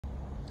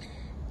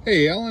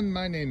Hey Ellen,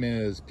 my name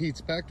is Pete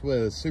Specht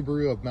with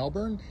Subaru of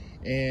Melbourne,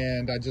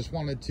 and I just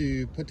wanted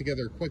to put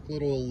together a quick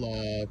little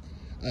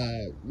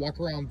walk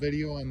around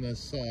video on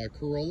this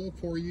Corolla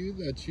for you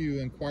that you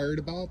inquired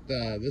about.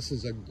 This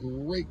is a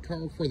great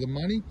car for the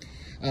money,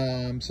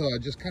 so I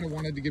just kind of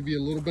wanted to give you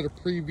a little bit of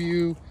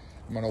preview.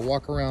 I'm going to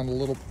walk around a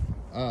little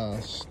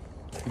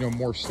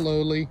more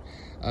slowly,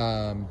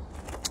 but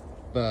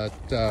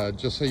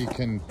just so you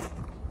can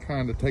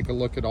kind of take a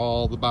look at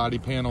all the body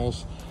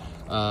panels.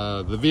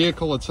 The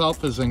vehicle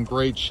itself is in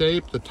great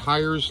shape. The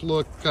tires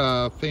look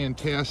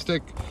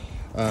fantastic.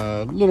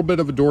 A little bit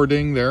of a door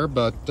ding there,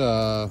 but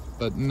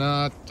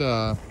not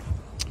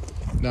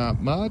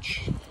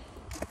much.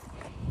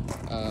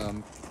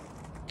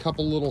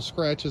 Couple little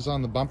scratches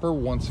on the bumper.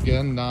 Once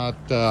again, not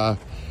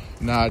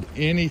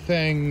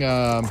anything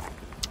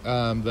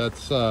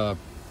that's going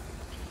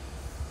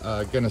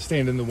to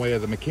stand in the way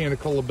of the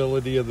mechanical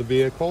ability of the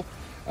vehicle.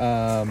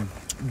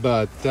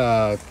 But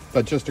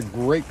just a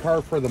great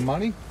car for the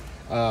money.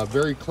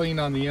 Very clean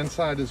on the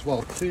inside as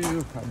well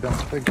too. I don't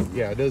think,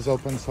 yeah, it is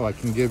open, so I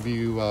can give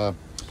you,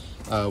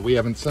 we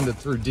haven't sent it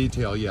through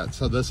detail yet.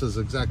 So this is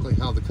exactly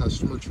how the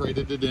customer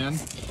traded it in.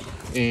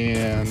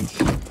 And,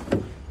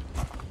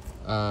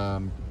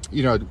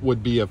 it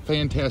would be a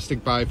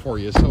fantastic buy for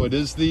you. So it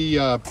is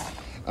the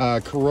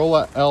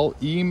Corolla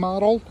LE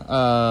model.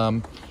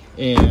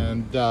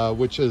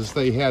 Which is,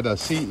 they had a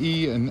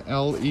CE and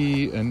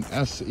LE and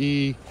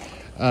SE,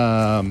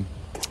 so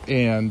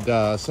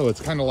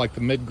it's kind of like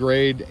the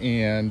mid-grade,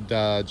 and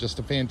just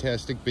a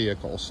fantastic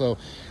vehicle. So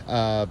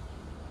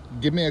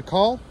give me a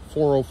call,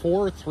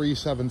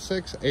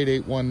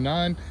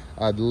 404-376-8819.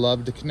 I'd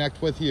love to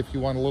connect with you if you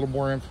want a little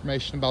more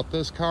information about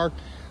this car.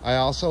 I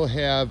also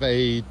have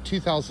a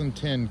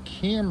 2010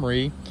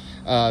 Camry.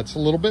 It's a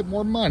little bit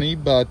more money,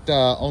 but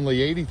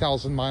only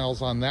 80,000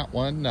 miles on that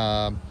one.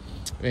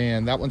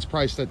 And that one's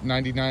priced at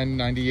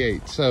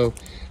 $99.98. So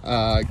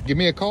give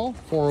me a call,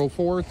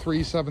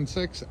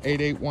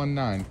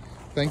 404-376-8819.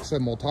 Thanks,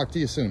 and we'll talk to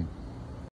you soon.